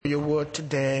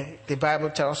today. The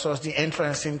Bible tells us the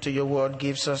entrance into your word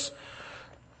gives us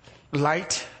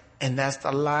light, and that's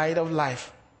the light of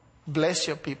life. Bless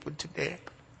your people today.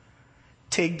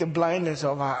 Take the blindness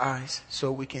of our eyes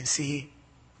so we can see.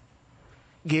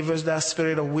 Give us that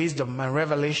spirit of wisdom and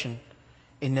revelation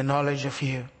in the knowledge of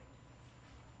you.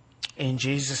 In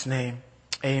Jesus' name,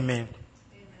 amen.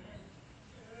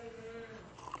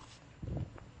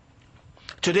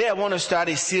 Today I want to start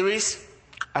a series.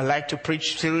 I like to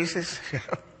preach series.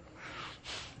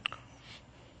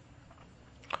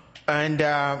 And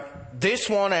this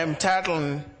one I'm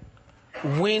titling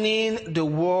Winning the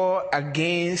War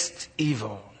Against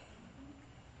Evil.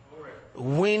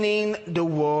 Winning the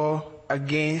War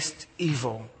Against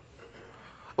Evil.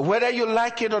 Whether you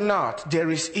like it or not, there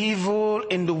is evil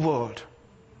in the world.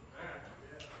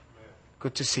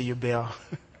 Good to see you, Bill.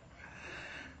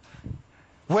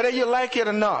 Whether you like it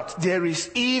or not, there is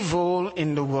evil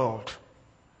in the world.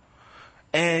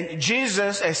 And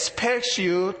Jesus expects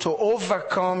you to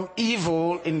overcome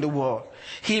evil in the world.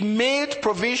 He made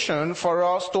provision for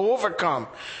us to overcome.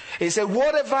 He said,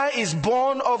 whatever is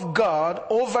born of God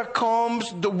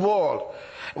overcomes the world.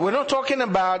 We're not talking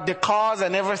about the cars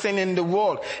and everything in the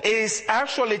world. It is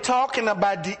actually talking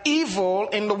about the evil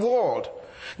in the world.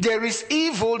 There is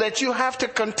evil that you have to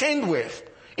contend with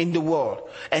in the world.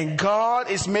 And God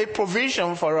has made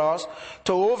provision for us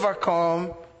to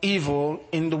overcome evil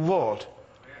in the world.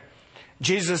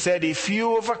 Jesus said, if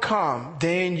you overcome,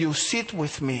 then you sit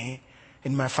with me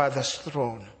in my Father's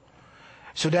throne.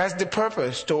 So that's the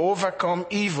purpose, to overcome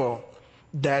evil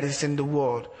that is in the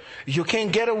world. You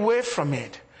can't get away from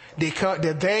it.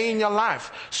 They're there in your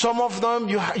life. Some of them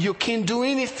you can't do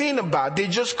anything about. They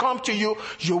just come to you.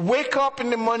 You wake up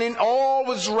in the morning, all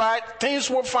was right, things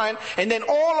were fine, and then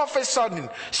all of a sudden,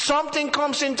 something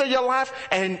comes into your life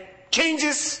and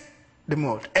changes the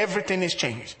mood. Everything is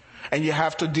changed. And you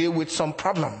have to deal with some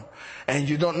problem. And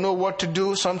you don't know what to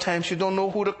do. Sometimes you don't know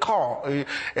who to call.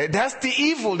 That's the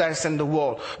evil that's in the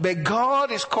world. But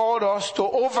God has called us to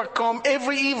overcome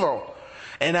every evil.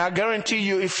 And I guarantee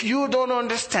you, if you don't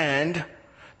understand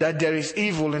that there is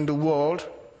evil in the world,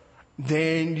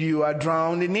 then you are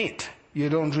drowned in it. You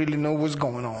don't really know what's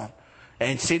going on.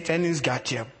 And Satan has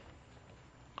got you.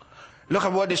 Look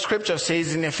at what the scripture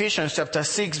says in Ephesians chapter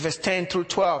 6, verse 10 through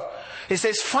 12. It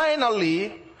says,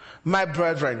 finally, my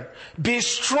brethren, be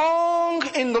strong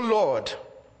in the Lord.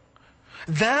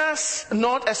 That's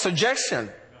not a suggestion.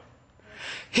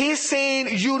 He's saying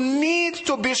you need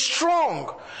to be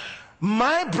strong.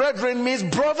 My brethren means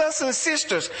brothers and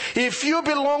sisters. If you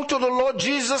belong to the Lord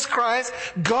Jesus Christ,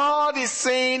 God is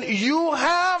saying you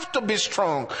have to be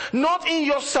strong. Not in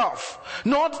yourself.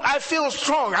 Not, I feel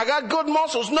strong, I got good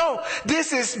muscles. No,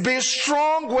 this is be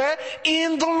strong where?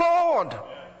 In the Lord.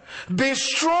 Be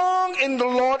strong in the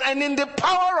Lord and in the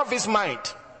power of His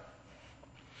might.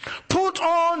 Put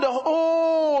on the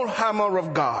whole armor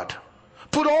of God.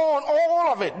 Put on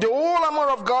all of it, the whole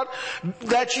armor of God,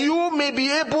 that you may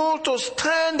be able to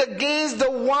stand against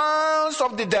the wiles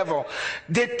of the devil,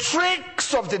 the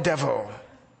tricks of the devil.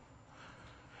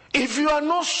 If you are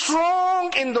not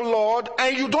strong in the Lord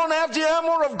and you don't have the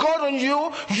armor of God on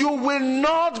you, you will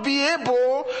not be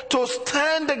able to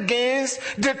stand against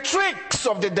the tricks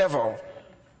of the devil.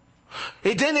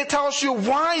 And then it tells you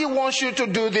why He wants you to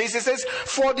do this. It says,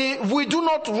 we do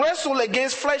not wrestle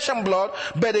against flesh and blood,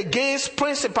 but against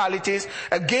principalities,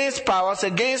 against powers,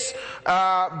 against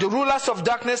the rulers of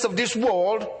darkness of this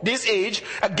world, this age,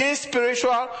 against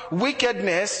spiritual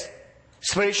wickedness,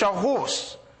 spiritual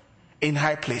hosts in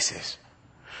high places.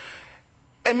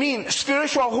 I mean,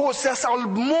 spiritual hosts, there's a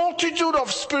multitude of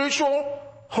spiritual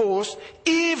hosts,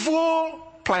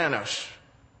 evil planners.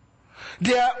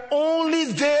 They are only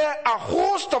there, a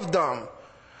host of them,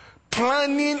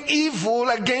 planning evil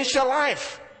against your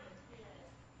life.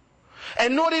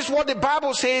 And notice what the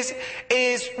Bible says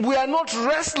is we are not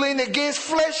wrestling against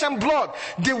flesh and blood.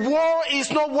 The war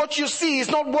is not what you see,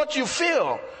 it's not what you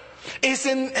feel. It's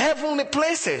in heavenly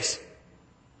places.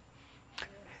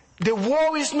 The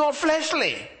war is not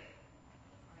fleshly.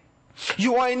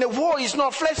 You are in a war, it's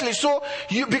not fleshly. So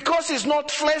because it's not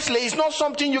fleshly, it's not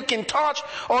something you can touch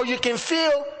or you can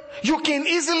feel, you can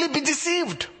easily be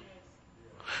deceived.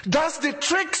 That's the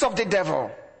tricks of the devil.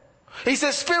 It's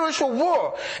a spiritual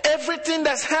war. Everything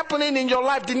that's happening in your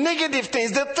life, the negative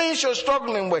things, the things you're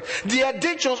struggling with, the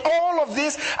addictions, all of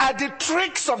these are the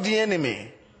tricks of the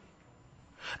enemy.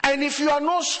 And if you are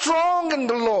not strong in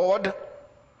the Lord,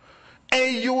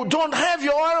 and you don't have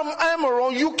your armor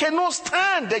on, you cannot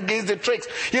stand against the tricks.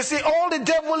 You see, all the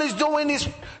devil is doing is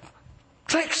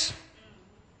tricks.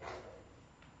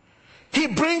 He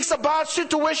brings about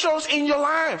situations in your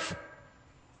life.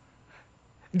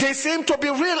 They seem to be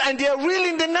real, and they are real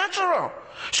in the natural.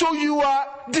 So you are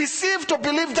deceived to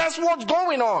believe that's what's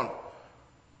going on.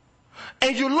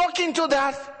 And you look into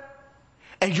that,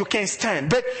 and you can't stand.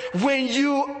 But when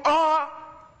you are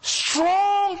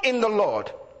strong in the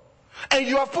Lord, and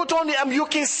you have put on him, you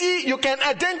can see, you can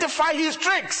identify his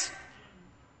tricks,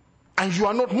 and you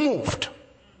are not moved.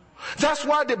 That's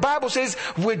why the Bible says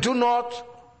we do not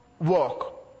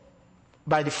walk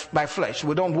by flesh.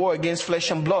 We don't war against flesh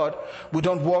and blood. We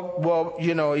don't walk,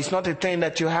 it's not a thing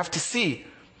that you have to see.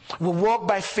 We walk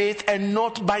by faith and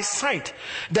not by sight.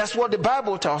 That's what the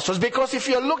Bible tells us. Because if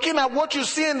you're looking at what you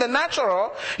see in the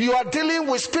natural, you are dealing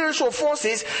with spiritual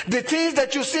forces. The things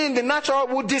that you see in the natural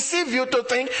will deceive you to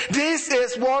think this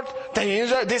is what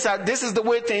things are, this is the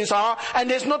way things are, and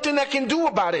there's nothing I can do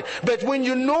about it. But when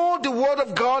you know the Word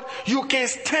of God, you can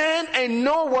stand and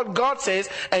know what God says,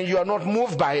 and you are not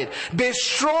moved by it. Be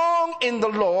strong in the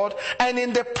Lord and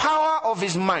in the power of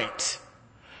his might,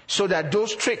 so that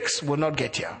those tricks will not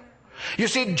get you. You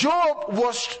see, Job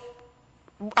was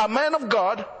a man of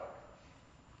God.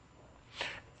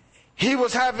 He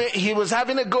was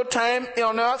having a good time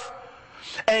on earth,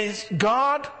 and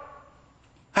God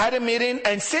had a meeting,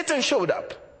 and Satan showed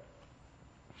up.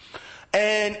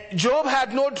 And Job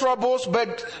had no troubles,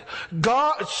 but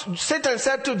Satan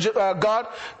said to God,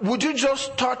 would you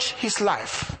just touch his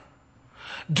life?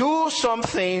 Do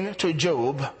something to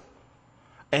Job,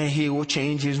 and he will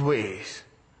change his ways.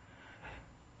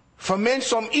 Foment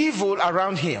some evil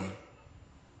around him.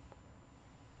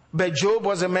 But Job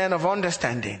was a man of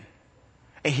understanding,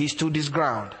 and he stood his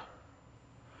ground.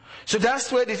 So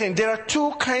that's where the thing. There are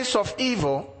two kinds of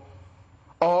evil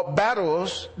or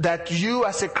battles that you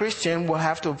as a Christian will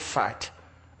have to fight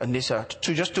on this earth.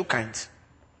 Just two kinds.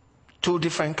 Two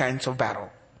different kinds of battle.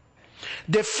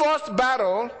 The first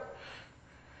battle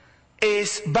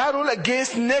is battle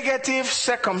against negative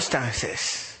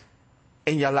circumstances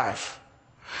in your life.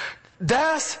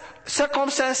 That's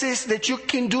circumstances that you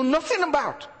can do nothing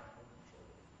about.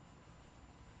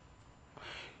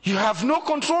 You have no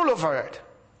control over it.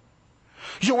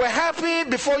 You were happy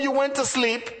before you went to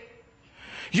sleep.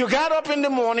 You got up in the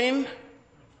morning.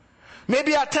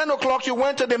 Maybe at 10 o'clock you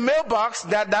went to the mailbox.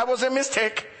 That was a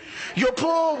mistake. You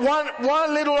pull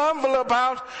one little envelope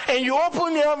out, and you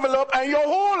open the envelope, and your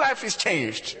whole life is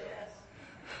changed.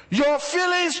 Your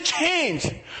feelings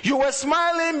change. You were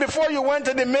smiling before you went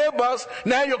to the mailbox.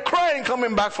 Now you're crying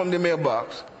coming back from the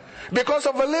mailbox because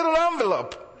of a little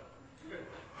envelope.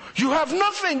 You have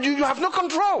nothing. You have no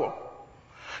control.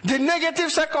 The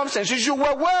negative circumstances. You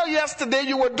were well yesterday.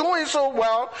 You were doing so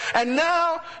well. And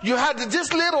now you had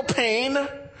this little pain.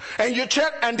 And you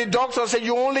check, and the doctor said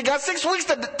you only got 6 weeks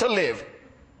to live.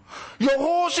 Your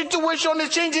whole situation is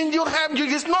changing.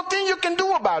 There's nothing you can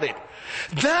do about it.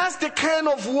 That's the kind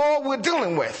of war we're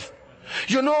dealing with.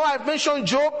 I mentioned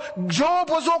Job. Job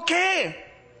was okay.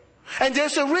 And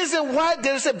there's a reason why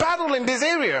there's a battle in this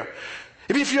area.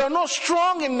 If you are not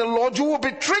strong in the Lord, you will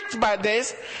be tricked by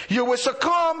this. You will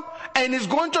succumb, and it's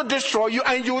going to destroy you,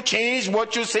 and you change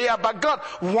what you say about God.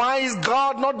 Why is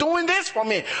God not doing this for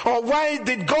me? Or why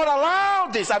did God allow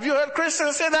this? Have you heard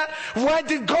Christians say that? Why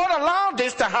did God allow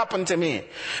this to happen to me?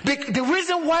 The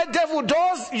reason why devil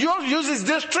uses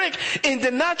this trick in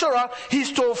the natural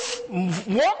is to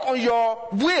walk on your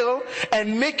will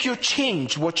and make you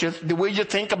change the way you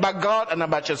think about God and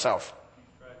about yourself.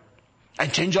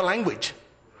 And change your language.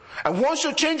 And once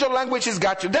you change your language, he's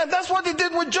got you. That's what he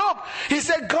did with Job. He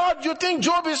said, God, you think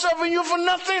Job is serving you for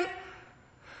nothing?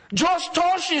 Just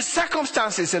touch his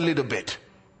circumstances a little bit.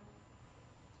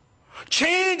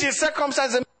 Change his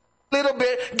circumstances a little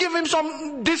bit. Give him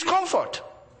some discomfort.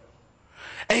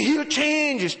 And he'll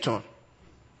change his tone.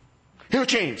 He'll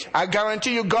change. I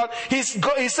guarantee you, he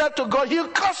said to God, he'll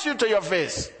curse you to your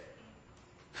face.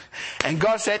 And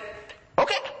God said,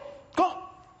 okay, go.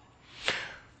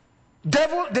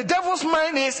 The devil's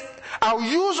mind is, I'll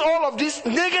use all of these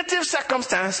negative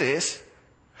circumstances.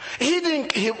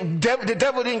 The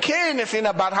devil didn't care anything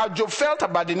about how Job felt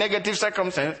about the negative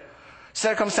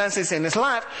circumstances in his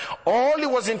life. All he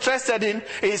was interested in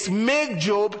is make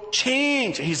Job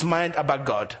change his mind about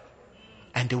God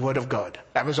and the Word of God.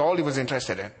 That was all he was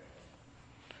interested in.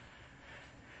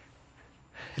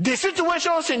 The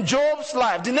situations in Job's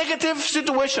life, the negative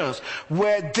situations,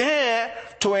 were there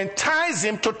to entice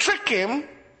him, to trick him,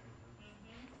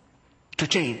 to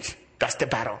change. That's the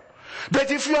battle.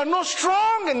 But if you are not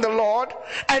strong in the Lord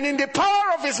and in the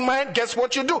power of his mind, guess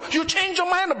what you do? You change your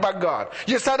mind about God.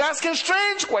 You start asking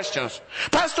strange questions.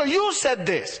 Pastor, you said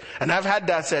this. And I've had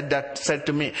that said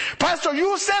to me. Pastor,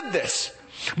 you said this.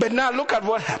 But now look at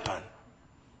what happened.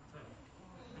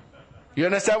 You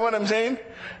understand what I'm saying?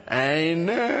 And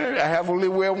I have only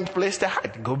one place to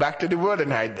hide. Go back to the word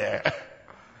and hide there.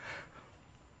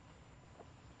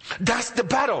 That's the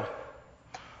battle.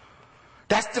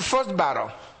 That's the first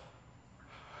battle.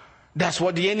 That's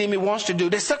what the enemy wants to do.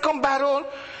 The second battle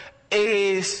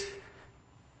is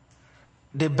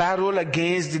the battle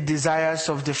against the desires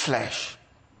of the flesh.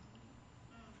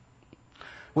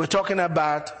 We're talking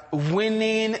about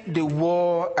winning the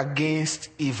war against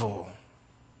evil.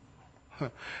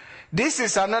 This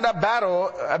is another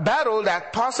battle, a battle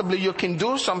that possibly you can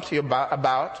do something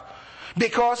about,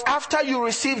 because after you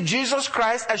receive Jesus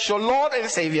Christ as your Lord and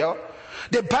Savior,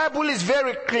 the Bible is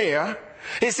very clear.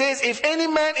 It says, if any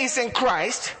man is in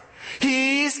Christ,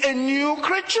 he is a new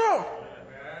creature.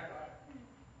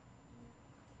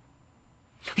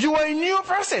 You are a new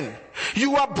person.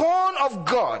 You are born of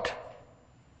God.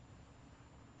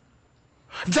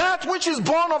 That which is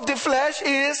born of the flesh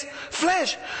is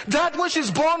flesh. That which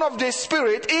is born of the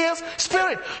spirit is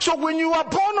spirit. So when you are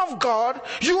born of God,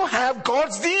 you have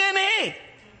God's DNA.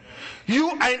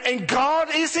 And God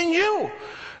is in you.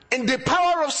 And the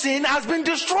power of sin has been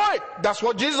destroyed. That's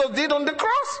what Jesus did on the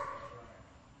cross.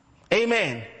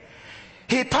 Amen.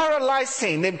 He paralyzed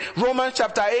sin. In Romans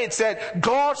chapter 8 said,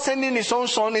 God sending his own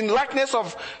son in likeness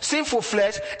of sinful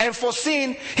flesh, and for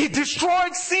sin, he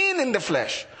destroyed sin in the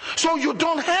flesh. So you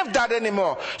don't have that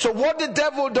anymore. So what the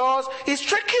devil does is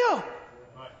trick you.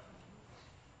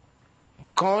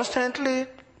 Constantly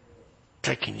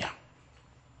tricking you.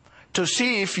 To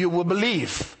see if you will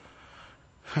believe.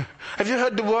 Have you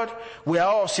heard the word? We are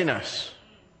all sinners.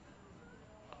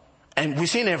 And we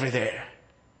sin every day.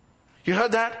 You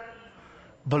heard that?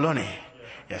 Baloney.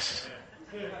 Yes.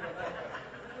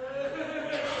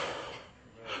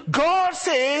 God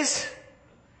says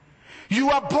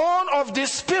you are born of the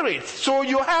Spirit, so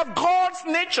you have God's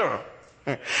nature.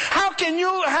 How can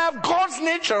you have God's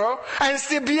nature and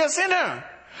still be a sinner?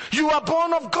 You are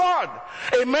born of God.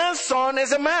 A man's son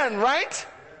is a man, right?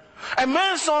 A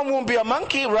man's son won't be a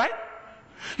monkey, right?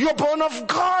 You're born of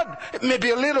God. Maybe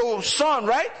a little son,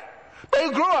 right? But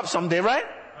you grow up someday, right?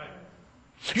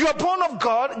 You are born of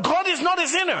God. God is not a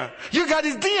sinner. You got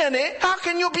his DNA. How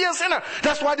can you be a sinner?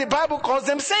 That's why the Bible calls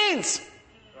them saints.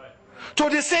 To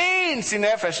the saints in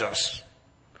Ephesus.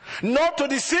 Not to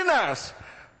the sinners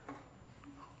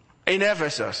in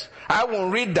Ephesus. I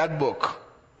won't read that book.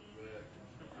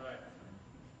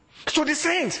 To the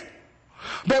saints.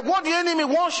 But what the enemy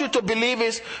wants you to believe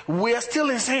is we are still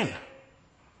in sin.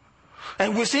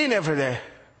 And we sin every day.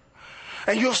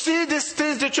 And you see these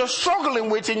things that you're struggling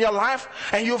with in your life,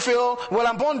 and you feel, well,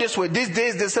 I'm born this way. These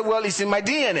days they say, well, it's in my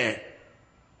DNA.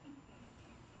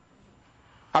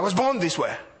 I was born this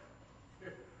way.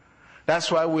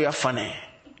 That's why we are funny.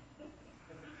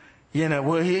 You know,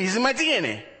 well, it's in my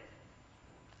DNA.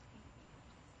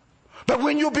 But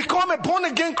when you become a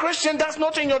born-again Christian, that's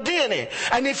not in your DNA.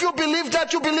 And if you believe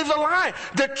that, you believe a lie.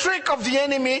 The trick of the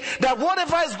enemy, that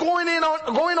whatever is going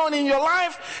on in your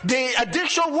life, the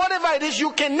addiction, whatever it is,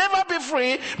 you can never be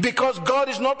free because God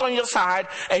is not on your side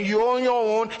and you're on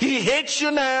your own. He hates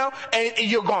you now and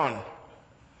you're gone.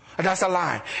 That's a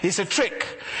lie. It's a trick.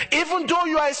 Even though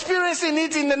you are experiencing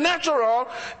it in the natural,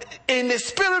 in the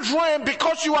spirit realm,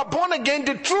 because you are born again,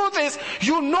 the truth is,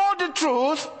 you know the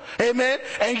truth, amen,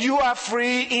 and you are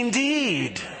free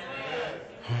indeed.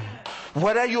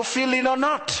 Whether you feel it or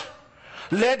not,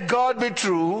 let God be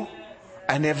true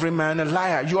and every man a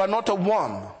liar. You are not a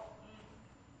worm.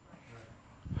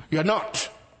 You're not.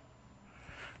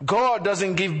 God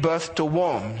doesn't give birth to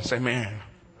worms, amen.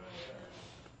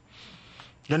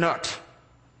 You're not.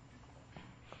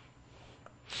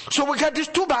 So we got these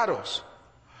two battles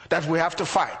that we have to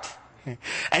fight.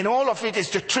 And all of it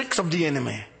is the tricks of the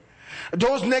enemy.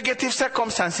 Those negative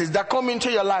circumstances that come into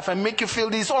your life and make you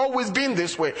feel it's always been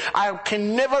this way. I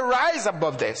can never rise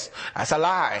above this. That's a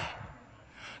lie.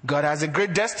 God has a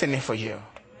great destiny for you.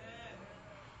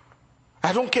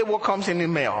 I don't care what comes in the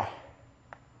mail.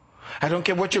 I don't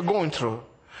care what you're going through.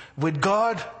 With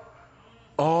God,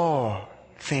 all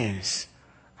things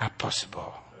are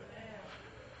possible.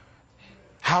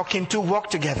 How can two walk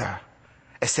together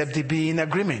except they be in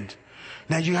agreement?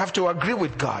 Now you have to agree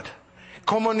with God.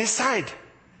 Come on his side.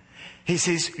 He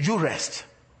says, you rest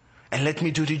and let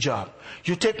me do the job.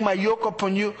 You take my yoke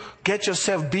upon you, get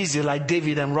yourself busy like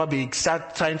David and Robbie,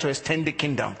 start trying to extend the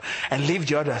kingdom and leave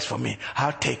the others for me.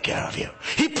 I'll take care of you.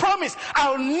 He promised,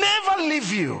 I'll never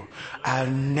leave you.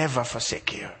 I'll never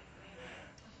forsake you.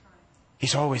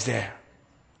 He's always there.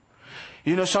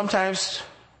 You know, sometimes,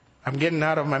 I'm getting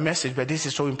out of my message, but this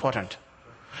is so important.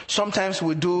 Sometimes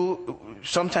we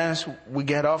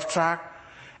get off track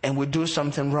and we do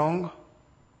something wrong.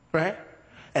 Right?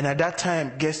 And at that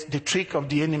time, guess the trick of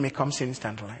the enemy comes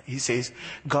instantly. He says,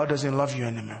 God doesn't love you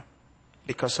anymore.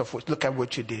 Because of what, look at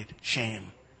what you did.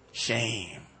 Shame.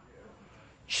 Shame.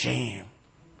 Shame.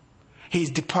 He's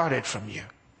departed from you.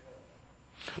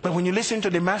 But when you listen to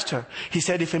the master, he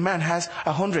said, if a man has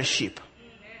 100 sheep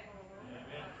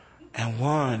and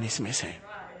one is missing,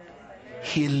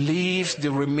 he leaves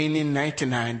the remaining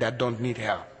 99 that don't need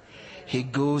help. He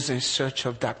goes in search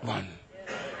of that one.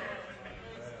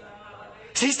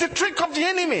 See, it's the trick of the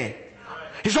enemy.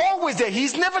 He's always there.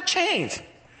 He's never changed.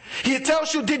 He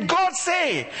tells you, did God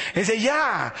say? He said,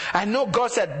 yeah, I know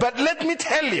God said, but let me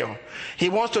tell you. He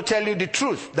wants to tell you the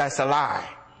truth. That's a lie.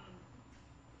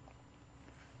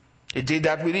 He did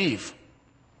that with Eve.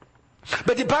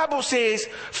 But the Bible says,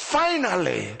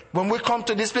 finally, when we come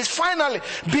to this place, finally,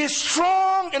 be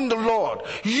strong in the Lord.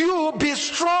 You be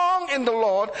strong in the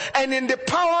Lord and in the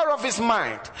power of his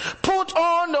might. Put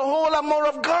on the whole armor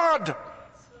of God,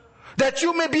 that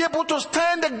you may be able to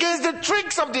stand against the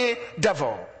tricks of the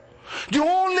devil. The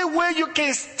only way you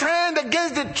can stand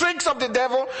against the tricks of the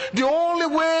devil, the only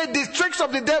way the tricks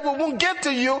of the devil won't get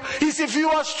to you, is if you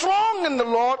are strong in the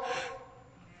Lord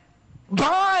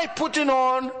by putting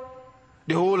on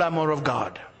the whole armor of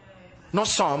God. Not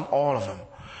some, all of them.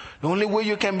 The only way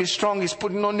you can be strong is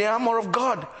putting on the armor of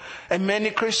God. And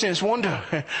many Christians wonder,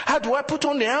 how do I put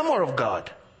on the armor of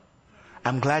God?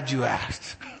 I'm glad you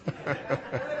asked.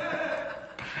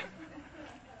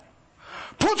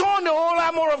 Put on the whole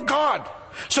armor of God.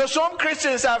 So some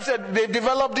Christians have said, they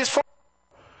developed this for,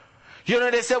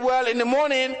 they say, well, in the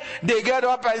morning, they get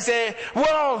up and say,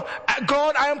 well,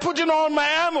 God, I am putting on my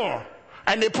armor.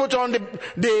 And they put on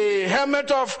the helmet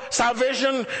of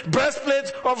salvation,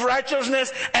 breastplate of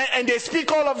righteousness, and they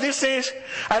speak all of these things.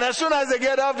 And as soon as they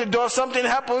get out the door, something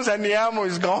happens and the armor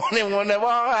is gone. And wonder,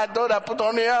 well, I thought I put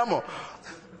on the armor.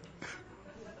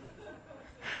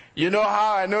 You know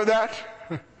how I know that?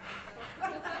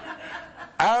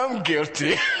 I'm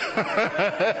guilty.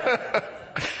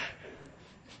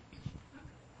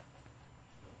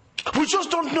 We just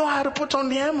don't know how to put on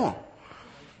the armor.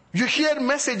 You hear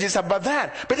messages about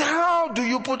that. But how do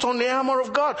you put on the armor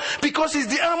of God? Because it's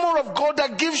the armor of God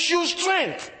that gives you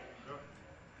strength.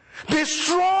 Be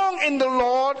strong in the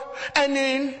Lord and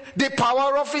in the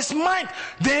power of his might.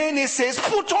 Then he says,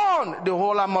 put on the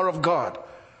whole armor of God.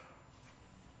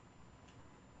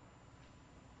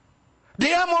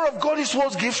 The armor of God is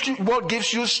what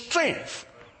gives you strength.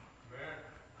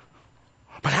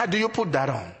 But how do you put that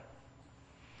on?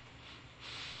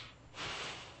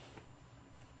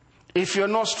 If you're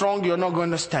not strong, you're not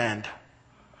going to stand.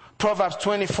 Proverbs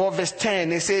 24 verse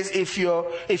 10, it says, if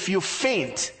you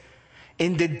faint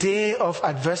in the day of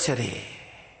adversity,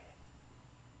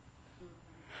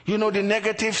 the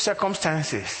negative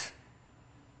circumstances,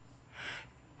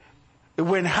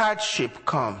 when hardship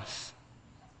comes,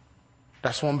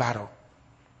 that's one battle.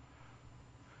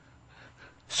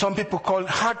 Some people call it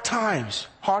hard times,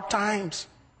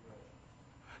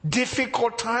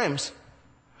 difficult times.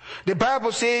 The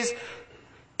Bible says,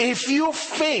 if you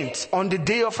faint on the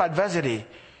day of adversity,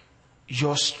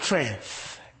 your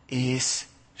strength is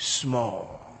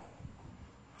small.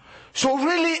 So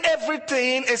really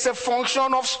everything is a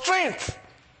function of strength.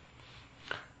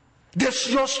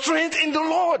 There's your strength in the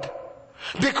Lord.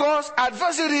 Because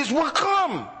adversities will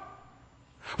come.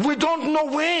 We don't know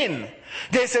when.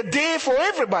 There's a day for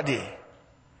everybody.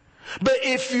 But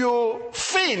if you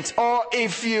faint or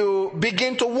if you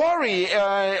begin to worry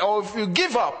or if you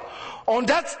give up on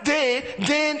that day,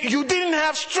 then you didn't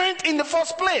have strength in the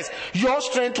first place. Your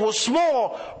strength was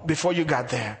small before you got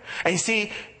there. And you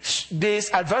see,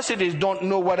 these adversities don't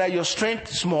know whether your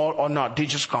strength is small or not. They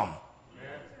just come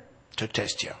to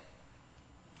test you.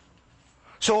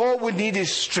 So all we need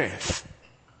is strength.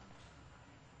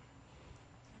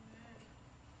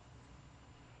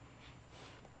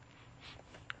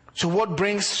 So what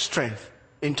brings strength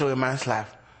into a man's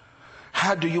life?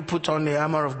 How do you put on the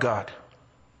armor of God?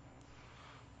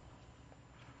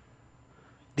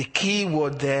 The key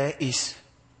word there is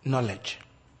knowledge.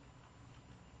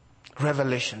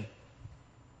 Revelation.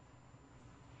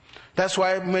 That's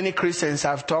why many Christians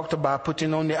have talked about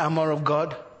putting on the armor of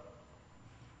God.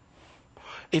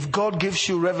 If God gives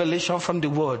you revelation from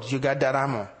the word, you got that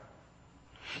armor.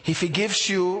 If he gives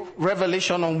you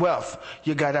revelation on wealth,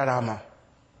 you got that armor.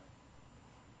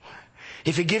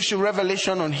 If he gives you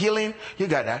revelation on healing, you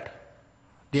got that.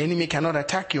 The enemy cannot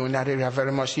attack you in that area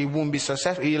very much. He won't be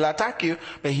successful. He'll attack you,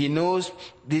 but he knows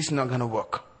this is not going to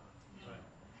work.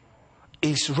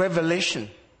 It's revelation.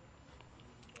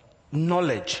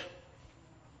 Knowledge.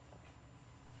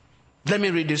 Let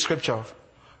me read the scripture.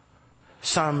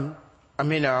 Psalm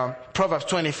Proverbs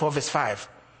 24 verse 5.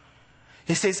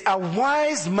 It says, a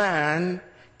wise man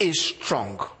is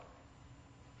strong.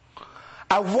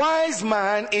 A wise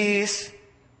man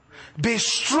be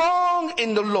strong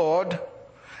in the Lord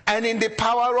and in the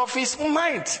power of his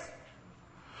might.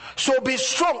 So be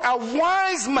strong. A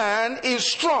wise man is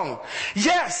strong.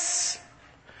 Yes,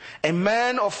 a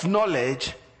man of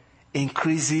knowledge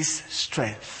increases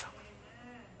strength.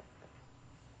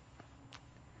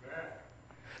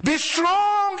 Be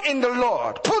strong in the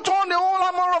Lord. Put on the whole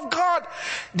armor of God.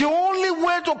 The only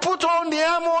way to put on the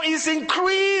armor is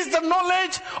increase the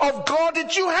knowledge of God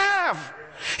that you have.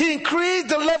 Increase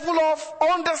the level of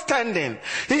understanding.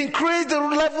 Increase the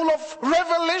level of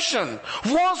revelation.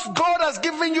 Once God has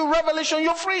given you revelation,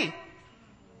 you're free.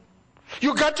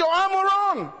 You got your armor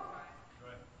on.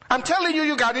 I'm telling you,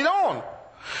 you got it on.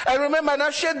 I remember, and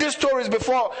I've shared these stories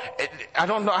before. I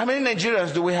don't know, how many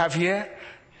Nigerians do we have here?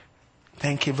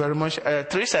 Thank you very much.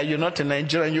 Teresa, you're not a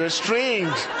Nigerian. You're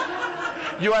strange.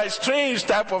 You are a strange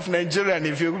type of Nigerian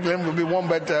if you claim to be one,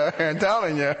 but I'm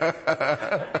telling you.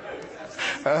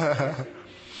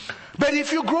 But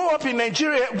if you grow up in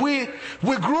Nigeria, we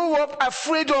grew up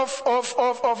afraid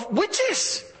of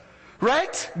witches.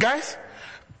 Right, guys?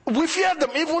 We fear them.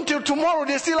 Even till tomorrow,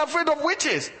 they're still afraid of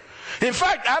witches. In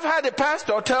fact, I've had a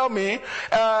pastor tell me,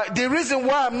 the reason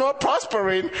why I'm not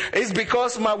prospering is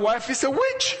because my wife is a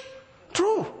witch.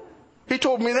 True. He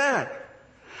told me that.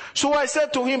 So I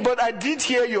said to him, but I did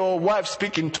hear your wife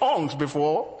speak in tongues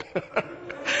before.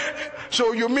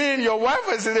 So you mean your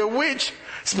wife is a witch,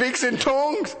 speaks in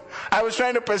tongues? I was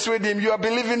trying to persuade him, you are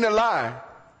believing a lie.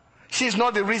 She's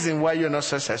not the reason why you're not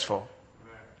successful.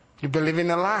 You believe in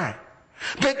a lie.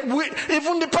 But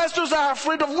even the pastors are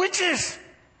afraid of witches.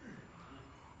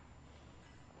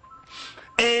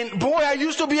 And boy, I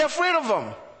used to be afraid of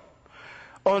them.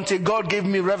 Until God gave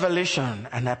me revelation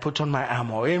and I put on my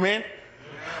armor. Amen?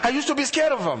 I used to be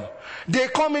scared of them. They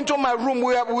come into my room.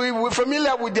 We're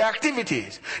familiar with their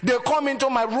activities. They come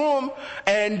into my room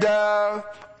and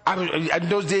in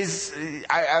those days,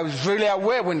 I was really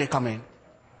aware when they come in.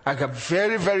 I got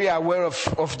very, very aware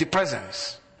of the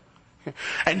presence.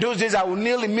 And those days I would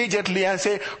kneel immediately and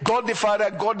say, God the Father,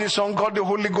 God the Son, God the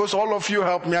Holy Ghost, all of you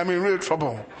help me. I'm in real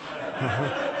trouble.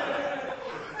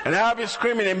 And I'll be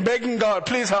screaming and begging God,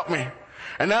 please help me.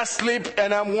 And I sleep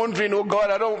and I'm wondering, oh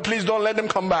God, please don't let them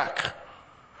come back.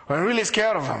 I'm really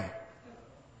scared of them.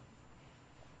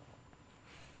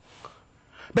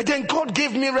 But then God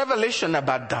gave me revelation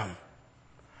about them.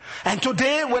 And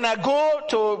today when I go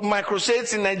to my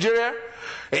crusades in Nigeria,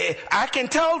 I can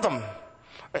tell them,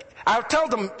 I'll tell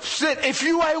them, if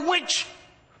you are a witch,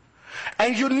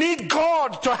 and you need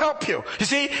God to help you. You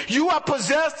see, you are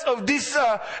possessed of this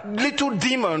little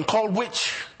demon called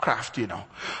witchcraft,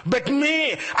 But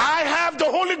me, I have the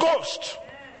Holy Ghost.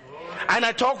 And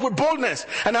I talk with boldness.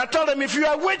 And I tell them, if you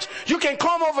are a witch, you can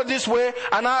come over this way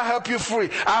and I'll help you free.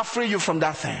 I'll free you from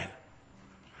that thing.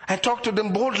 I talk to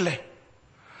them boldly.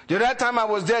 The other time I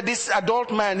was there, this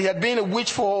adult man, he had been a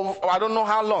witch for I don't know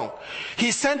how long.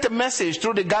 He sent a message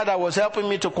through the guy that was helping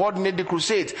me to coordinate the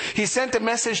crusades. He sent a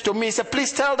message to me. He said,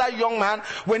 please tell that young man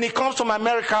when he comes from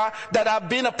America that I've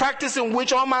been a practicing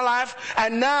witch all my life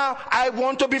and now I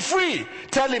want to be free.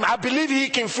 Tell him, I believe he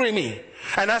can free me.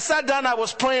 And I sat down, I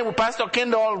was praying with Pastor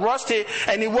Kendall Rusty,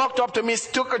 and he walked up to me,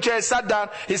 took a chair, sat down.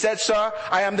 He said, sir,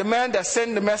 I am the man that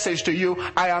sent the message to you.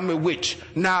 I am a witch.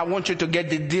 Now I want you to get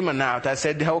the demon out. I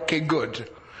said, okay, good.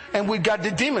 And we got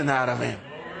the demon out of him.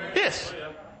 Yes.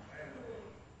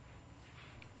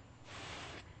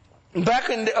 Back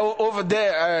over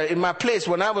there in my place,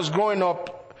 when I was growing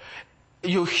up,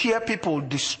 you hear people,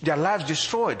 their lives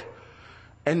destroyed.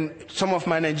 And some of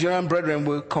my Nigerian brethren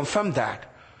will confirm that.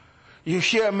 You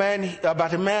hear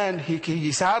about a man,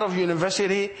 he's out of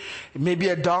university, maybe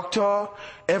a doctor,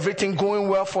 everything going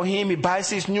well for him. He buys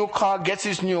his new car, gets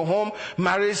his new home,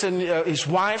 marries his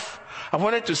wife. I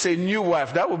wanted to say new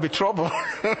wife, that would be trouble.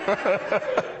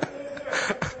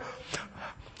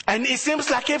 And it seems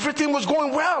like everything was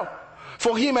going well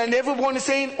for him, and everyone is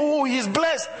saying, oh, he's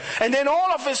blessed. And then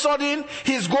all of a sudden,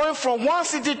 he's going from one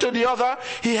city to the other.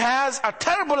 He has a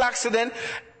terrible accident,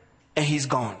 and he's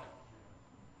gone.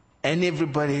 And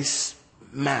everybody's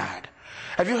mad.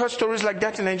 Have you heard stories like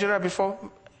that in Nigeria before,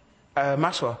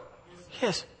 Maxwell?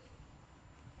 Yes.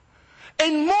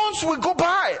 And months will go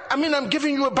by. I'm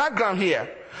giving you a background here.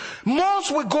 Months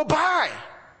will go by.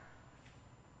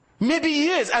 Maybe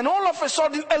years. And all of a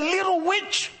sudden, a little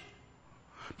witch,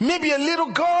 maybe a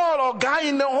little girl or guy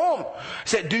in the home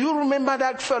said, do you remember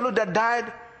that fellow that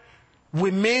died? We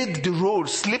made the road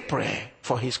slippery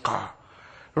for his car.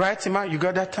 Right, Sima? You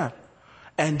got that time?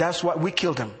 And that's why we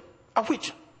killed him. A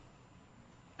witch.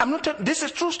 This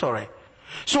is true story.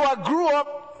 So I grew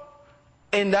up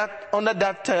under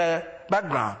that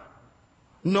background,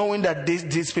 knowing that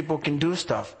these people can do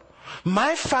stuff.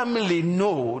 My family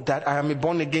know that I am a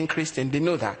born again Christian. They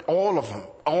know that. All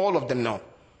of them know.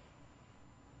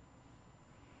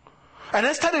 And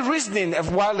I started reasoning a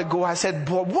while ago. I said,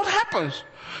 but what happens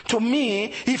to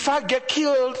me if I get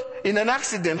killed in an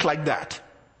accident like that?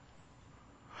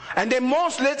 And then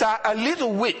months later, a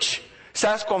little witch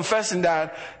starts confessing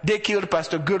that they killed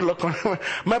Pastor Goodluck.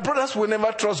 My brothers will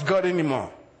never trust God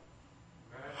anymore.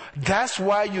 That's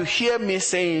why you hear me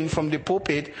saying from the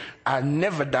pulpit, I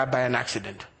never die by an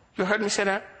accident. You heard me say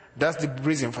that? That's the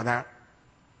reason for that.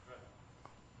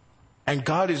 And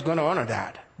God is going to honor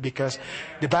that, because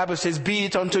the Bible says, be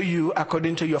it unto you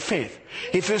according to your faith.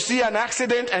 If you see an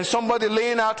accident and somebody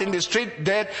laying out in the street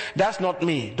dead, that's not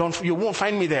me. You won't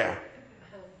find me there.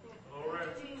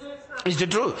 It's the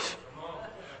truth.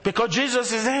 Because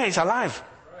Jesus is there, he's alive.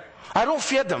 I don't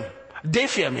fear them. They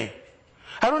fear me.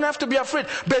 I don't have to be afraid.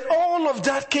 But all of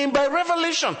that came by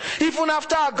revelation. Even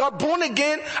after I got born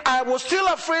again, I was still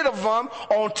afraid of them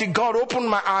until God opened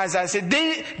my eyes. I said,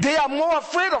 they are more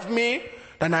afraid of me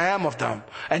than I am of them.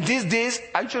 And these days,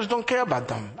 I just don't care about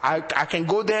them. I can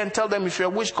go there and tell them, if you're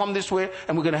a witch, come this way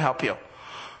and we're going to help you.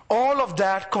 All of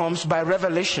that comes by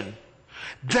revelation.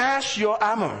 That's your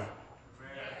armor.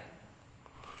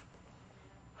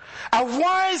 A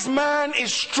wise man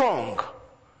is strong,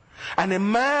 and a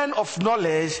man of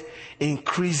knowledge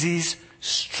increases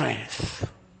strength.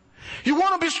 You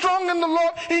want to be strong in the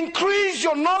Lord? Increase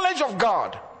your knowledge of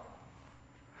God.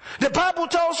 The Bible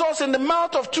tells us, in the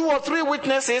mouth of 2 or 3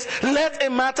 witnesses, let a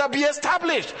matter be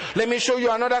established. Let me show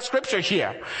you another scripture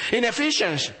here. In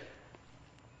Ephesians.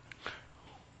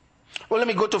 Well, let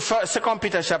me go to 2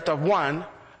 Peter chapter 1.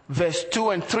 Verse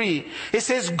 2 and 3, it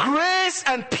says, grace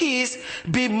and peace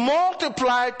be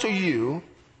multiplied to you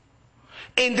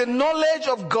in the knowledge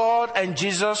of God and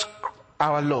Jesus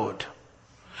our Lord.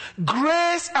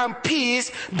 Grace and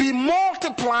peace be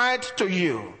multiplied to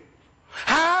you.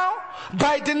 How?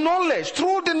 By the knowledge,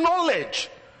 through the knowledge.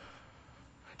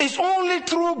 It's only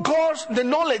through the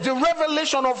knowledge, the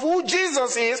revelation of who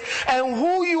Jesus is and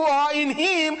who you are in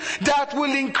Him, that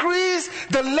will increase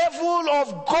the level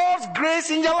of God's grace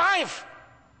in your life.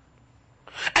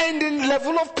 And the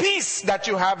level of peace that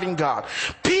you have in God.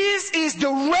 Peace is the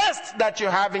rest that you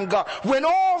have in God. When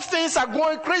all things are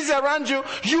going crazy around you,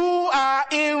 you are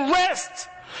in rest.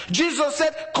 Jesus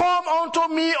said, come unto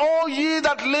me, all ye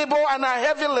that labor and are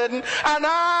heavy laden, and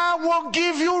I will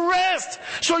give you rest.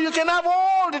 So you can have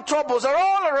all the troubles are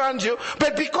all around you,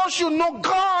 but because you know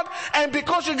God and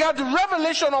because you got the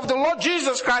revelation of the Lord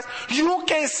Jesus Christ, you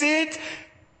can sit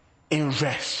in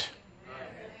rest.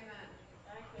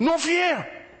 No fear.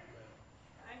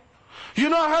 You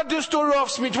know, I heard the story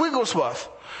of Smith Wigglesworth.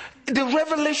 The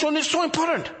revelation is so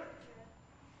important.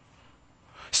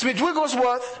 Smith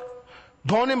Wigglesworth,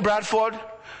 born in Bradford,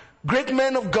 great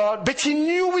man of God, but he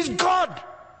knew his God.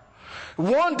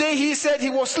 One day he said he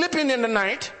was sleeping in the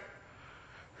night,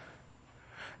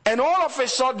 and all of a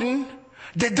sudden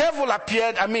the devil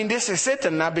appeared. I mean, this is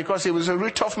Satan now, because he was a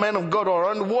really tough man of God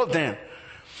around the world then.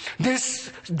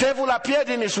 This devil appeared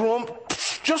in his room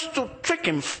just to trick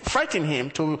him, frighten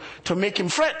him, to make him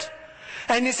fret.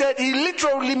 And he said he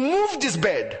literally moved his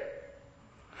bed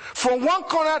from one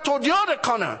corner to the other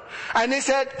corner. And he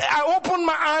said, I opened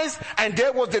my eyes and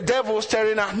there was the devil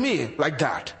staring at me like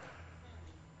that.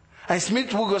 And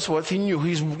Smith Wigglesworth, he knew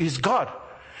he's God.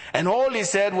 And all he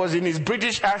said was, in his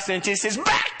British accent, he says,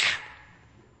 back!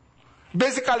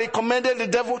 Basically commanded the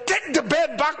devil, take the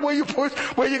bed back where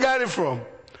you got it from.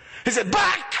 He said,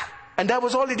 back! And that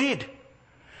was all he did.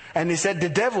 And he said the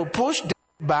devil pushed the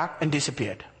bed back and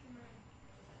disappeared.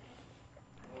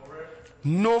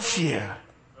 No fear.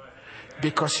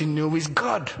 Because he knew he's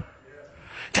God.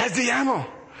 That's the ammo.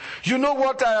 You know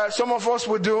what some of us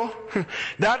would do?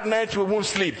 That night we won't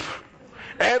sleep.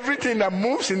 Everything that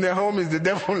moves in the home is the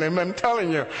devil, and I'm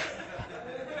telling you.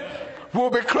 We'll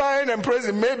be crying and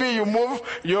praising. Maybe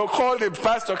you'll call the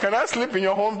pastor, can I sleep in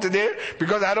your home today?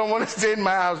 Because I don't want to stay in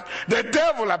my house. The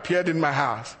devil appeared in my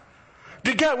house.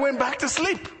 The guy went back to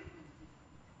sleep.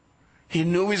 He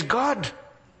knew his God.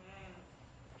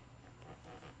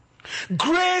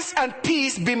 Grace and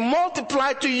peace be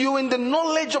multiplied to you in the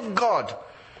knowledge of God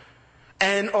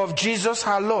and of Jesus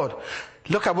our Lord.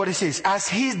 Look at what it says. As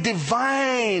His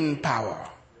divine power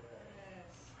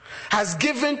has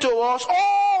given to us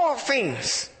all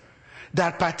things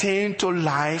that pertain to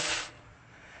life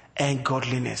and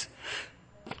godliness.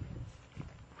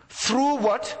 Through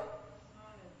what?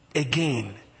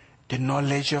 Again, the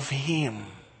knowledge of Him.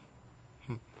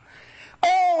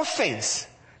 things.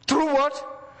 Through what?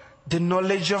 The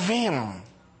knowledge of Him.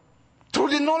 Through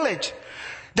the knowledge.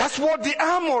 That's what the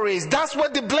armor is. That's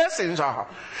what the blessings are.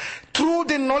 Through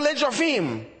the knowledge of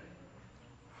Him.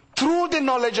 Through the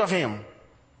knowledge of Him.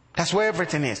 That's where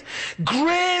everything is.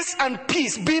 Grace and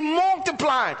peace be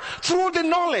multiplied through the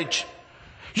knowledge.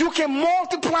 You can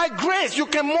multiply grace. You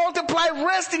can multiply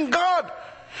rest in God.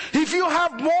 If you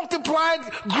have multiplied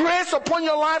grace upon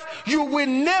your life, you will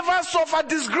never suffer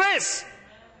disgrace.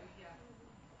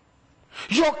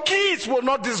 Your kids will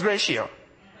not disgrace you.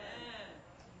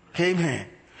 Amen.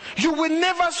 You will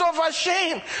never suffer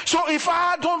shame. So if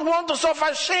I don't want to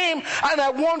suffer shame and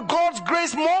I want God's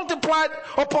grace multiplied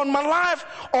upon my life,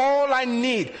 all I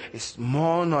need is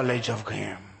more knowledge of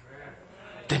Him.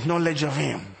 The knowledge of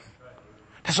Him.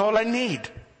 That's all I need.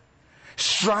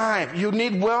 Strive. You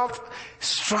need wealth.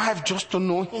 Strive just to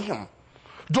know Him.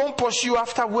 Don't pursue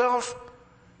after wealth.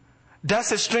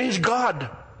 That's a strange God.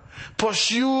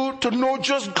 Pursue to know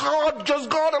just God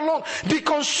alone. Be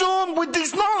consumed with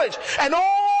this knowledge and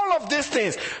all of these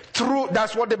things.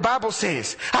 That's what the Bible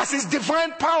says. As His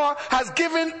divine power has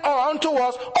given unto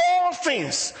us all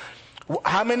things.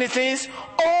 How many things?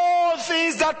 All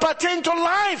things that pertain to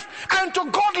life and to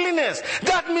godliness.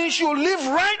 That means you live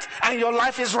right and your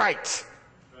life is right.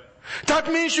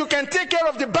 That means you can take care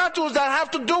of the battles that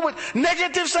have to do with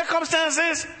negative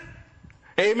circumstances.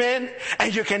 Amen.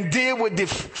 And you can deal with the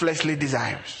fleshly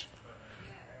desires.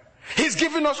 He's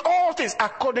given us all things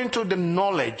according to the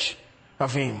knowledge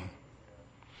of Him.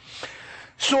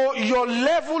 So your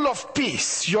level of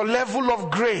peace, your level of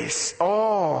grace,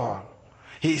 all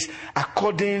is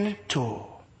according to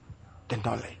the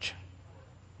knowledge.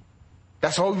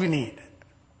 That's all we need.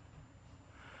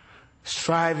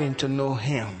 Striving to know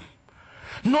Him.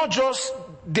 Not just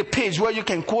the page where you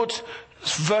can quote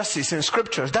verses in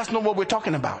scriptures. That's not what we're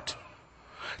talking about.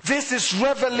 This is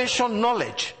revelation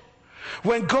knowledge.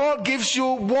 When God gives you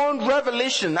one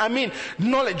revelation,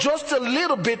 knowledge, just a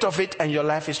little bit of it, and your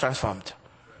life is transformed.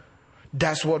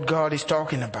 That's what God is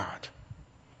talking about.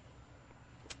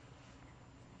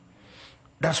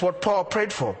 That's what Paul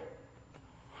prayed for.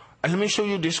 And let me show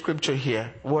you this scripture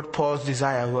here, what Paul's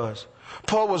desire was.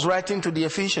 Paul was writing to the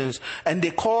Ephesians, and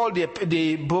they called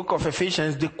the book of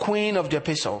Ephesians the queen of the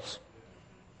epistles.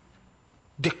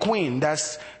 The queen,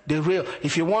 that's the real.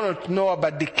 If you want to know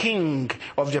about the king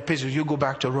of the epistles, you go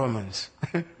back to Romans.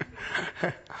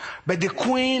 But the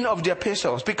queen of the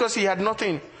epistles, because he had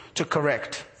nothing to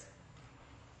correct.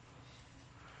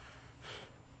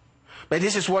 But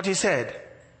this is what he said.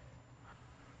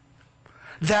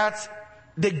 That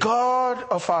the God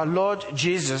of our Lord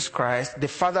Jesus Christ, the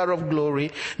Father of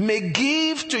glory, may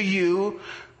give to you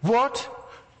what?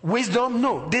 Wisdom?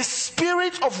 No. The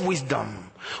spirit of wisdom.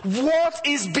 What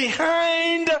is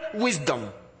behind wisdom?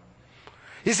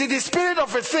 You see, the spirit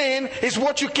of a thing is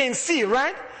what you can see,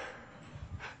 right?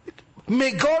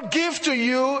 May God give to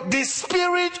you the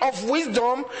spirit of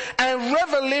wisdom and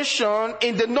revelation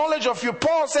in the knowledge of you.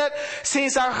 Paul said,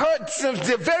 since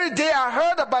the very day I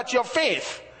heard about your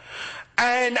faith,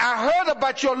 and I heard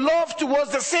about your love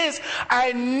towards the saints,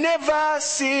 I never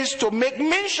cease to make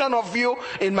mention of you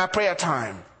in my prayer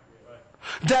time.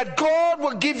 That God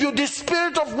will give you the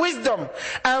spirit of wisdom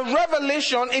and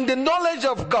revelation in the knowledge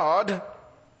of God.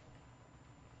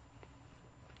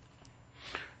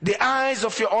 The eyes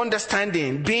of your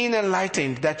understanding being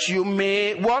enlightened, that you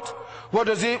may what? What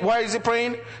does it? Why is he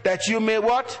praying? That you may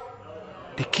what?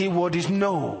 The key word is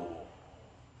know.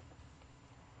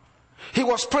 He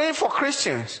was praying for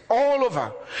Christians all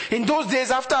over. In those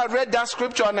days, after I read that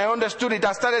scripture and I understood it,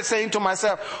 I started saying to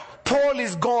myself, Paul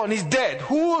is gone, he's dead.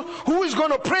 Who is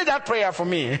going to pray that prayer for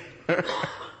me?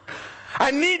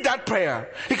 I need that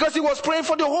prayer. Because he was praying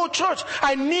for the whole church.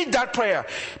 I need that prayer.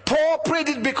 Paul prayed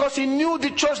it because he knew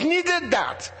the church needed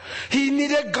that. He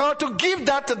needed God to give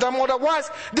that to them. Otherwise,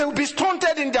 they will be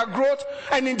stunted in their growth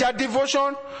and in their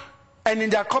devotion and in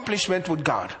their accomplishment with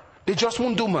God. They just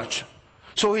won't do much.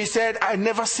 So he said, I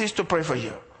never cease to pray for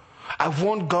you. I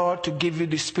want God to give you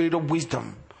the spirit of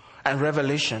wisdom and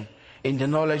revelation in the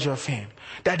knowledge of Him.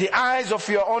 That the eyes of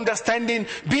your understanding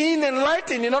being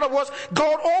enlightened. In other words,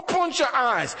 God opens your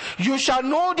eyes. You shall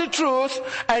know the truth,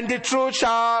 and the truth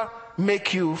shall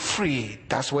make you free.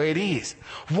 That's where it is.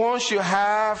 Once you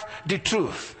have the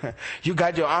truth, you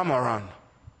got your armor on.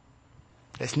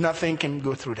 There's nothing can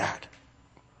go through that.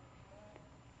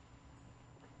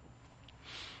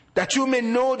 That you may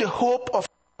know the hope of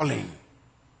calling.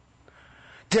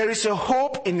 There is a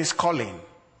hope in His calling.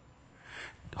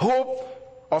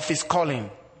 Hope of His calling.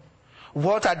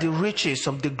 What are the riches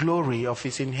of the glory of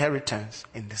His inheritance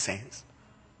in the saints?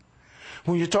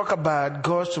 When you talk about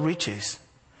God's riches,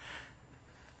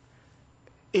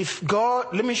 If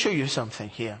God, let me show you something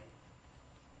here.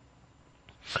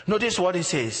 Notice what it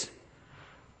says.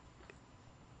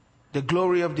 The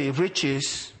glory of the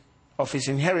riches of his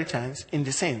inheritance in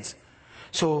the saints.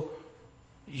 So,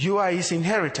 you are his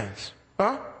inheritance.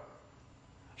 Huh?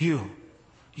 You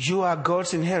are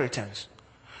God's inheritance.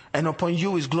 And upon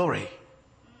you is glory.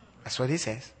 That's what he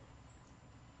says.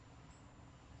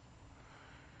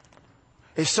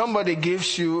 If somebody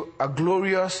gives you a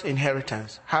glorious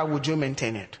inheritance, how would you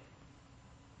maintain it?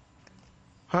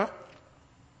 Huh?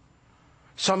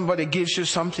 Somebody gives you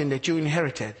something that you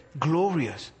inherited,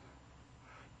 glorious.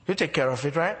 You take care of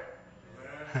it, right?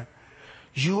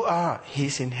 You are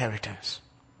his inheritance.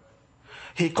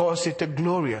 He calls it a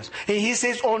glorious. And he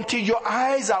says, until your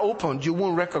eyes are opened, you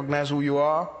won't recognize who you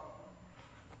are.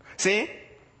 See?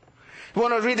 You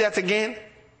want to read that again?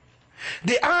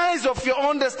 The eyes of your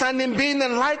understanding being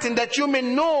enlightened, that you may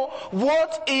know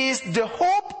what is the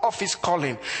hope of his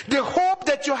calling. The hope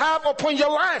that you have upon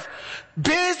your life,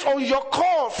 based on your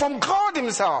call from God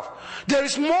himself. There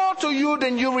is more to you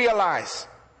than you realize.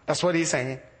 That's what he's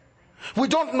saying. We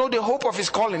don't know the hope of his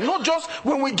calling. Not just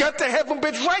when we get to heaven,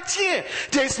 but right here.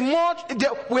 There's much,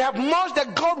 we have much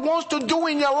that God wants to do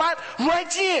in your life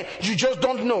right here. You just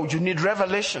don't know. You need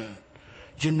revelation.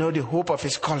 You know the hope of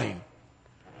his calling.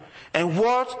 And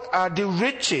what are the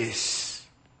riches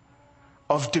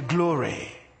of the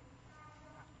glory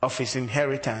of his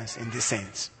inheritance in the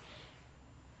saints?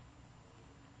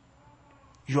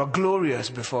 You are glorious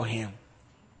before him.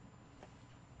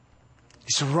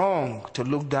 It's wrong to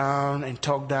look down and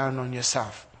talk down on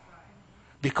yourself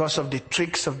because of the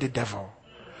tricks of the devil.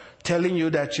 Telling you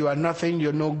that you are nothing,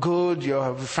 you're no good,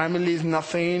 your family is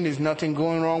nothing, there's nothing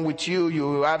going wrong with you,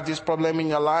 you have this problem in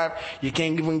your life, you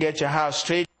can't even get your house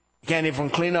straight, you can't even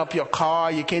clean up your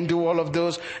car, you can't do all of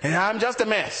those, and I'm just a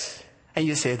mess. And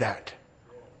you say that.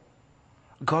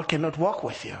 God cannot walk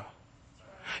with you.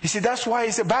 You see, that's why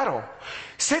it's a battle.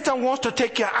 Satan wants to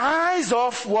take your eyes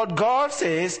off what God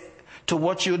says to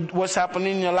what's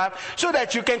happening in your life, so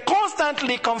that you can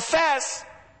constantly confess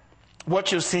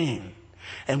what you're seeing.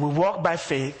 And we walk by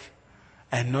faith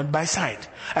and not by sight.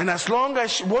 And as long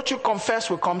as what you confess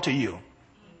will come to you.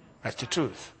 That's the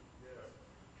truth.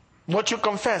 What you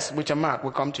confess with your mouth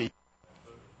will come to you.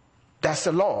 That's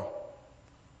the law.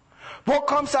 What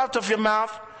comes out of your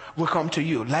mouth will come to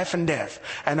you. Life and death.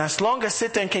 And as long as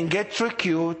Satan can trick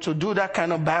you to do that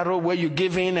kind of battle where you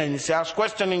give in and you start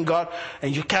questioning God,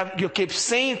 and you keep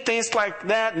saying things like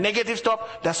that, negative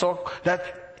stuff, that's all.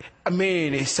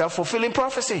 It's self-fulfilling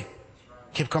prophecy.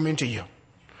 Keep coming to you.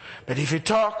 But if you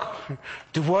talk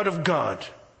the word of God,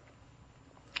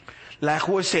 like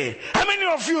we say, how many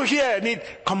of you here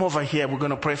come over here, we're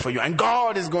going to pray for you. And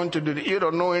God is going to do it. You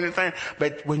don't know anything.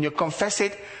 But when you confess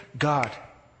it, God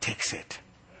takes it.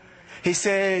 He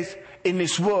says in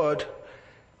his word,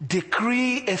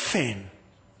 decree a thing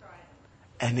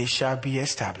and it shall be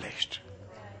established.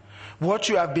 What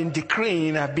you have been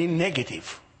decreeing have been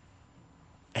negative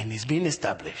and it's been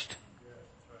established.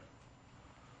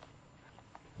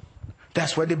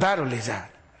 That's where the battle is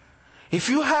at. If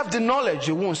you have the knowledge,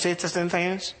 you won't say certain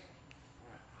things.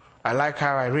 I like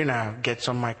how Irina gets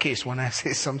on my case when I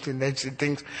say something that she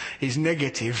thinks is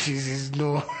negative. She says,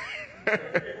 no.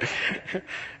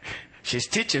 She's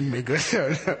teaching me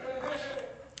good.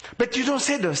 But you don't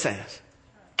say those things.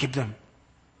 Keep them.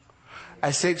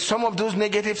 I said some of those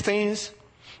negative things,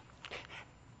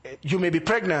 you may be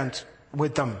pregnant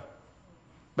with them.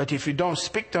 But if you don't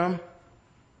speak them,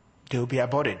 they will be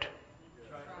aborted.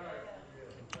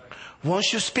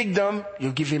 Once you speak them,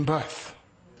 you give him birth.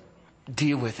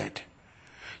 Deal with it.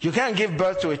 You can't give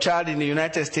birth to a child in the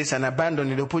United States and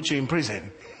abandon it, they'll put you in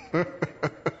prison.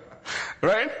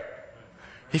 Right?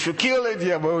 If you kill it,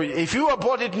 yeah, but if you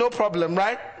abort it, no problem,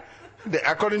 right?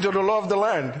 According to the law of the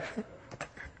land.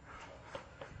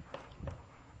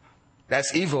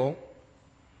 That's evil.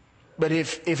 But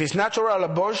if it's natural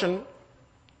abortion,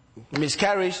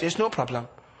 miscarriage, there's no problem.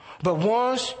 But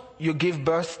once you give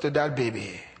birth to that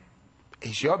baby,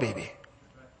 it's your baby.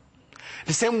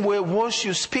 The same way, once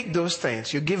you speak those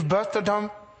things, you give birth to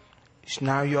them, it's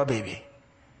now your baby.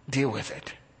 Deal with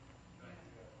it.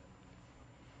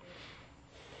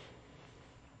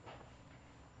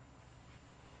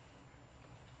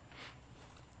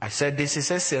 I said this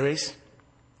is a series.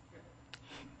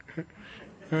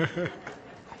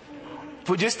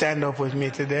 Would you stand up with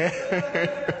me today?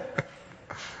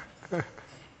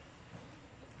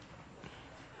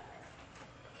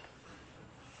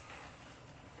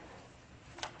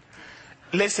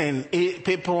 Listen,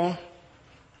 people,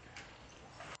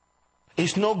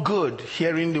 it's no good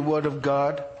hearing the word of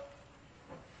God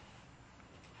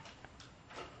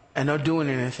and not doing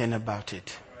anything about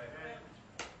it.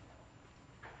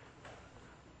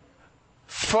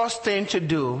 First thing to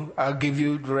do, I'll give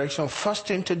you direction. First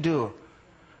thing to do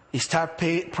is start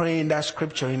praying that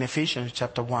scripture in Ephesians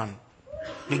chapter 1,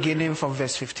 beginning from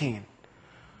verse 15.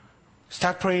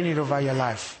 Start praying it over your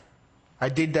life. I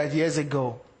did that years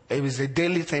ago. It was a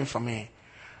daily thing for me.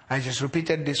 I just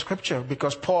repeated the scripture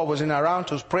because Paul wasn't around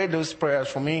to pray those prayers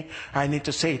for me. I need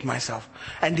to say it myself.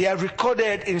 And they are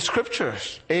recorded in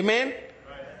scriptures. Amen?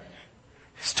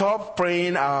 Stop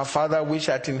praying, Our Father which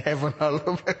art in heaven.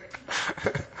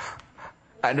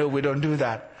 I know we don't do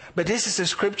that. But this is a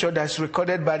scripture that's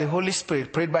recorded by the Holy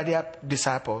Spirit, prayed by the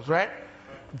disciples, right?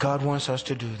 God wants us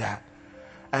to do that.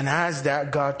 And ask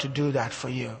that God to do that for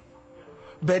you.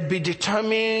 But be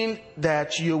determined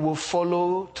that you will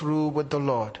follow through with the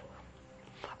Lord.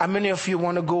 How many of you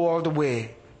want to go all the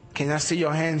way? Can I see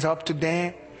your hands up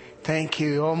today? Thank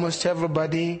you. Almost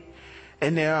everybody.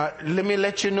 And let me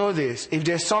let you know this. If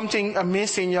there's something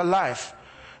amiss in your life,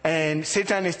 and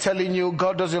Satan is telling you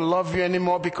God doesn't love you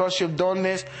anymore because you've done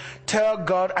this, tell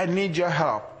God, I need your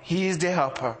help. He is the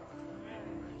helper.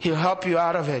 He'll help you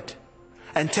out of it.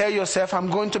 And tell yourself, I'm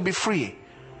going to be free.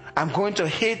 I'm going to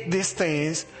hate these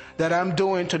things that I'm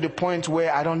doing to the point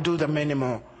where I don't do them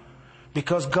anymore.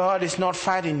 Because God is not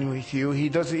fighting with you.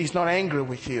 He's not angry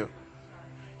with you.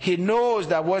 He knows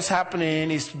that what's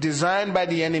happening is designed by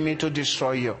the enemy to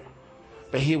destroy you.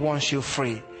 But He wants you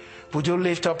free. Would you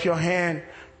lift up your hand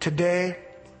today?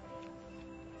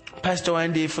 Pastor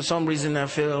Andy, for some reason I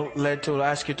feel led to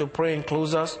ask you to pray and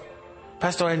close us.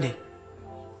 Pastor Andy,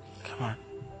 come on.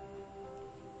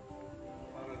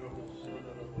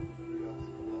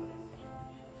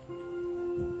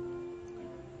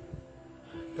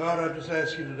 God, I just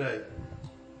ask you today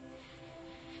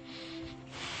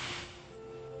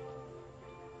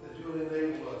that you would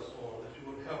enable us, Lord, that you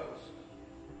would help us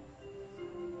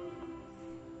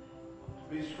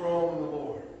to be strong in the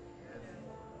Lord.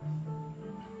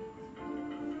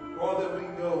 Lord, that we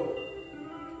can go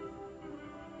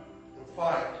and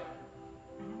fight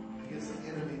against the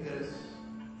enemy that is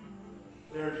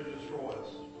there to destroy us.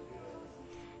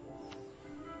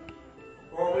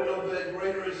 Lord, we know that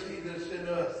greater is He that's in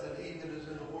us than he that is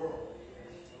in the world.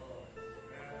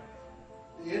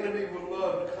 The enemy would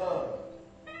love to come,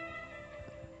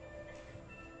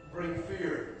 bring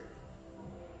fear,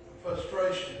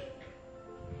 frustration,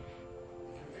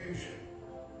 confusion.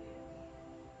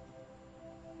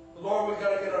 But Lord, we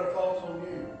got to get our thoughts on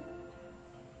you.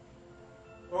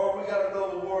 Lord, we got to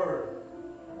know the Word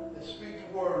and speak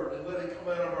the Word and let it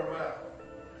come out of our mouth.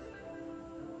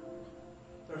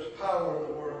 There's power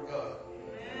in the Word of God.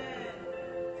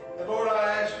 And Lord,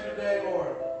 I ask you today,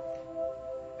 Lord,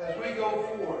 as we go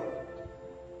forward,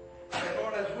 and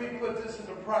Lord, as we put this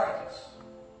into practice,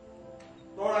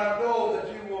 Lord, I know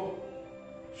that you will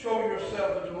show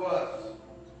yourself unto us,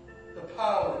 the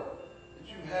power that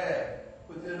you have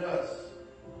within us.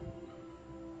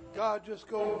 God, just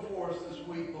go before us this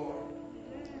week, Lord.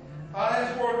 I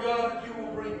ask, Lord God, that you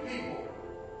will bring people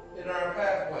in our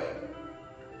pathway,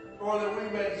 Lord, that we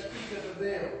may speak unto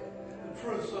them the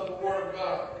truths of the Word of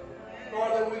God.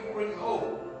 Lord, that we can bring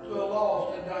hope to a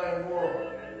lost and dying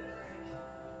world.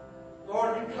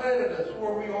 Lord, you planted us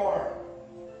where we are.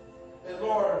 And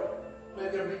Lord, may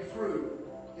there be fruit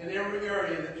in every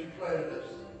area that you planted us.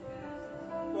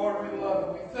 Lord, we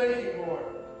love you. We thank you, Lord,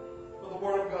 for the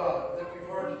Word of God that we've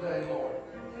heard today, Lord.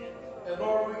 And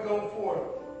Lord, we go forth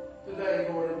today,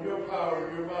 Lord, in your power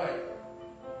and your might.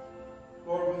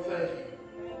 Lord, we thank you.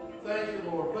 Thank you,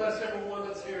 Lord. Bless everyone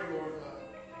that's here, Lord God.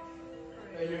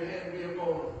 May your hand be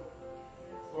upon them.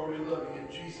 Lord, we love you in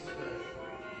Jesus'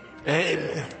 name.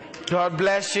 Amen. God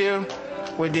bless you.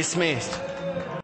 We're dismissed.